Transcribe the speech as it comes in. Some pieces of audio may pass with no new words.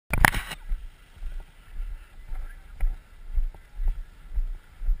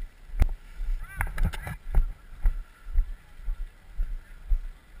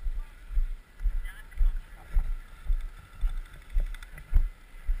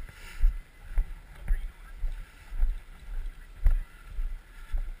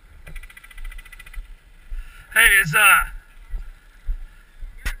is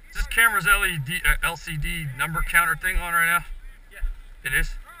this camera's LED, LCD number counter thing on right now? Yeah. It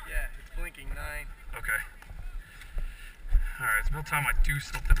is? Yeah, it's blinking 9. Okay. Alright, it's about time I do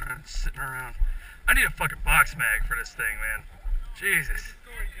something. I'm sitting around. I need a fucking box mag for this thing, man. Jesus.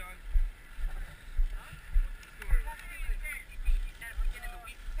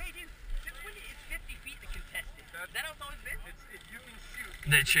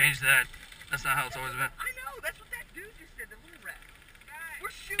 They changed that. That's not how it's always been. I know, that's what that dude just said, the little rat. We're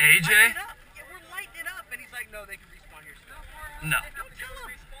shooting, AJ? lighting it up. Yeah, we're lighting it up, and he's like, no, they can respawn here still. No. Don't tell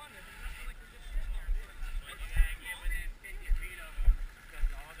him.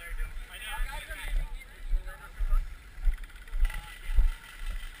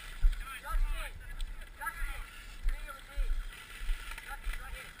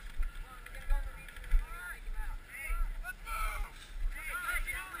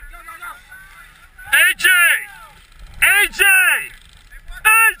 AJ! AJ!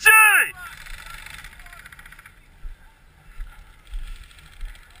 AJ!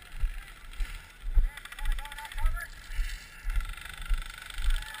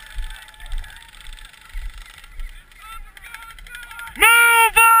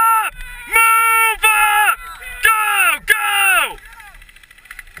 Move up! Move up! Go! Go!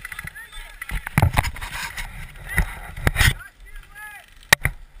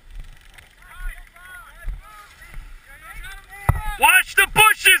 Watch the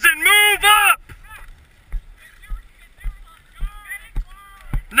bushes and move up!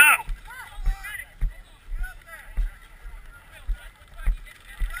 No.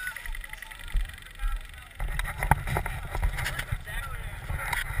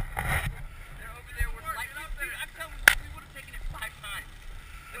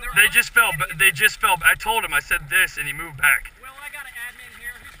 They just fell. I told him, I said this, and he moved back. Well, I got an admin here.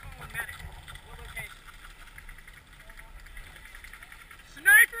 Who's calling medic? What location?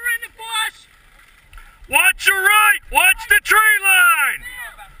 Sniper in the bush! Watch your right! Watch the tree line!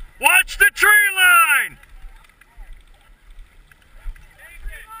 Watch the tree line!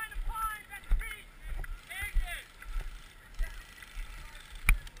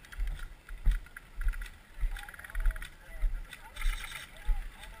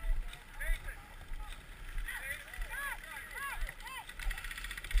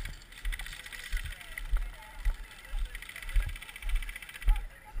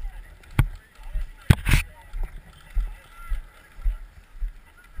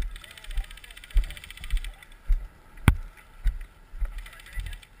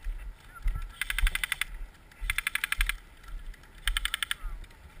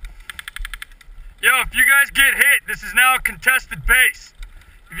 Yo, if you guys get hit, this is now a contested base.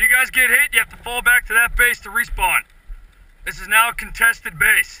 If you guys get hit, you have to fall back to that base to respawn. This is now a contested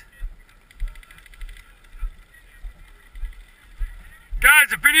base.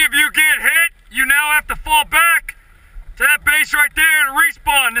 Guys, if any of you get hit, you now have to fall back to that base right there to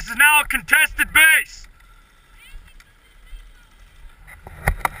respawn. This is now a contested base.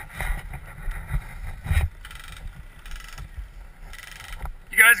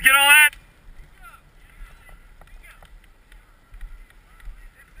 You guys get all that?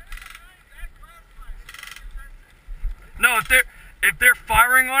 No, if they're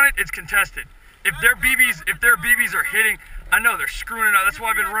firing on it, it's contested. If their BBs are hitting, I know they're screwing it up. That's why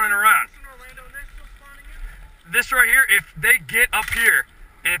I've been running around. This right here, if they get up here,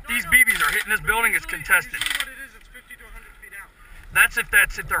 and if these BBs are hitting this building, it's contested. That's if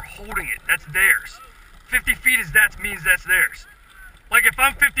they're holding it. That's theirs. 50 feet means that's theirs. Like if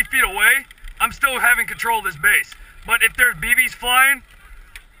I'm 50 feet away, I'm still having control of this base. But if there's BBs flying,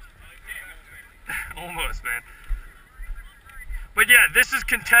 almost, man. But yeah, this is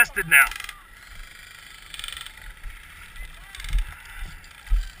contested now.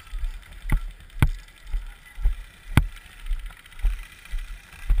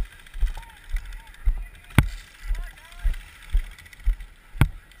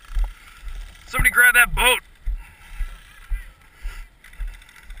 Somebody grab that boat.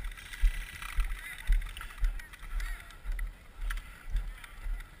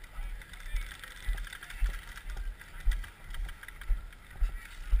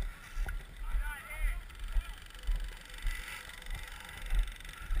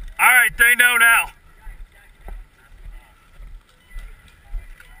 All right, they know now.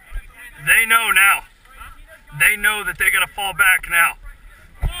 They know now. They know that they gotta fall back now.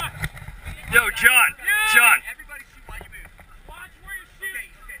 Yo, John,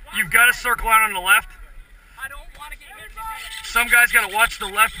 you've got to circle out on the left. I don't want to get hit. Some guys got to watch the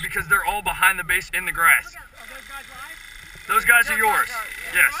left because they're all behind the base in the grass. Are those guys live? Those guys are yours.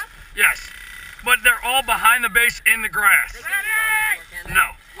 Yes, yes. but they're all behind the base in the grass. No.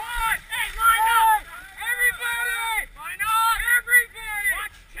 Hey, line up! Everybody! Line up! Everybody!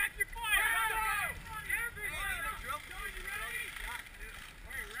 Watch, check your fire!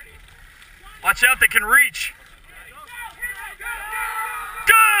 Watch out, they can reach.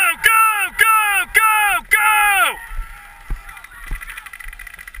 Go, go, go, go, go!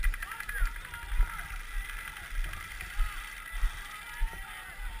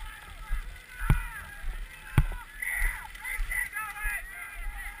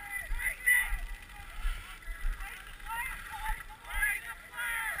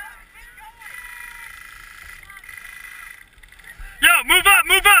 Yo, move up,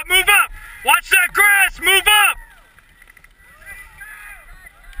 move up, move up! Watch that grass, move up!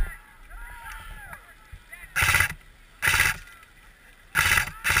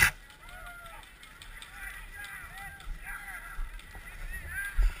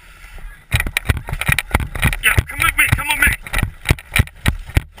 Yo, come with me, come with me!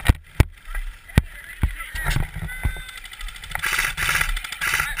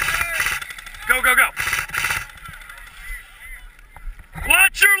 Go, go, go!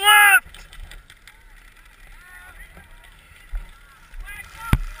 Watch your left!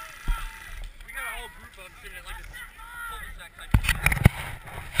 We got a whole group of them sitting at like a cul-de-sac type.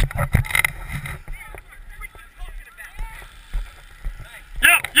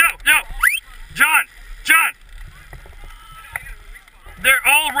 Yo! John! They're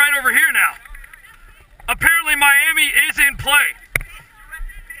all right over here now. Apparently Miami is in play.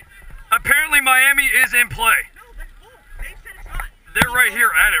 No, that's bull. They said it's not. They're right here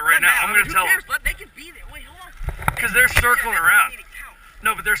at it right now. I'm going to tell them. They can be there. Wait, hold on. Because they're circling around.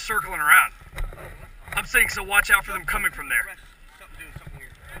 No, but they're circling around. I'm saying, so watch out for them coming from there. Something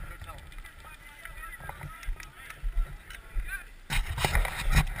weird. Go tell them.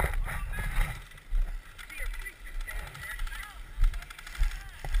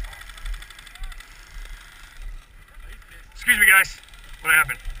 Excuse me, guys. What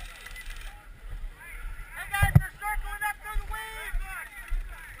happened? Hey guys, they're circling up through the weeds.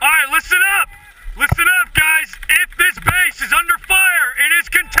 All right, listen up. Listen up, guys. If this base is under fire, it is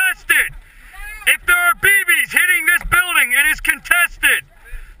contested. If there are BBs hitting this building, it is contested.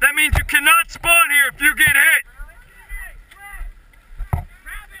 That means you cannot spawn here if you get hit.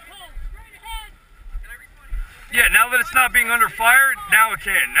 Yeah, now that it's not being under fire, now it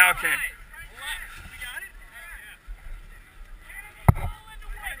can. Now it can.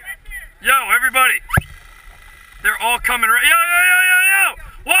 Yo, everybody. They're all coming right. Yo!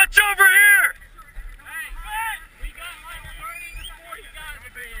 Watch over here!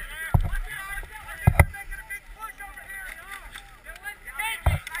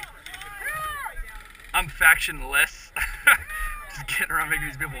 I'm factionless. Just getting around making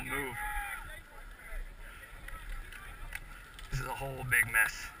these people move. This is a whole big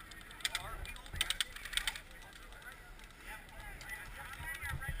mess.